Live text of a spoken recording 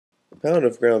A pound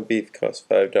of ground beef costs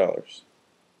 $5.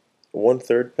 A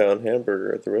 1/3 pound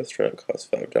hamburger at the restaurant costs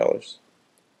 $5.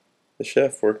 The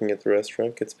chef working at the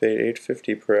restaurant gets paid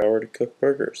 $8.50 per hour to cook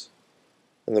burgers,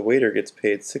 and the waiter gets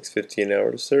paid $6.50 an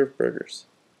hour to serve burgers.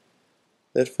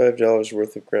 That $5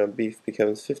 worth of ground beef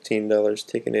becomes $15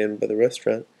 taken in by the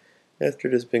restaurant after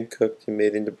it has been cooked and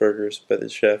made into burgers by the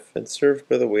chef and served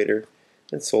by the waiter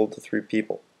and sold to 3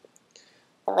 people.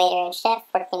 The waiter and chef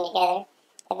working together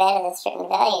have added a certain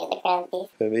value to the ground beef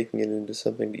by making it into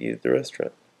something to eat at the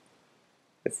restaurant.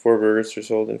 If 4 burgers are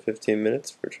sold in 15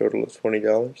 minutes for a total of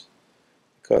 $20,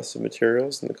 the cost of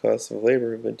materials and the cost of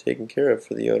labor have been taken care of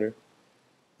for the owner.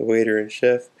 The waiter and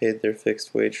chef paid their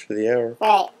fixed wage for the hour,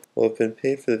 will have been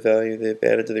paid for the value they have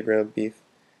added to the ground beef,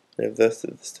 and have thus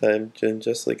at this time been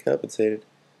justly compensated.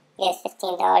 Yes,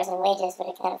 $15 in wages would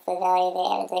account for the value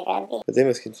they added to the ground beef. But they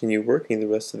must continue working the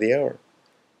rest of the hour,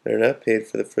 and are not paid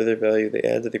for the further value they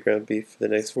add to the ground beef for the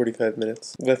next 45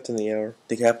 minutes left in the hour.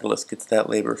 The capitalist gets that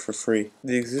labor for free.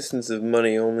 The existence of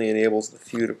money only enables the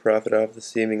few to profit off the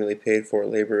seemingly paid-for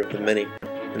labor of the many,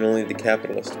 and only the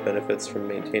capitalist benefits from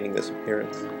maintaining this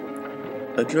appearance.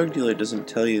 A drug dealer doesn't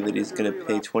tell you that he's going to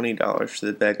pay $20 for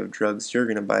the bag of drugs you're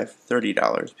going to buy for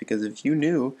 $30, because if you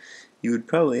knew, you would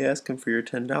probably ask him for your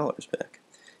 $10 back.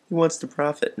 He wants to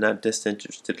profit, not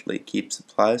disinterestedly keep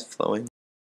supplies flowing.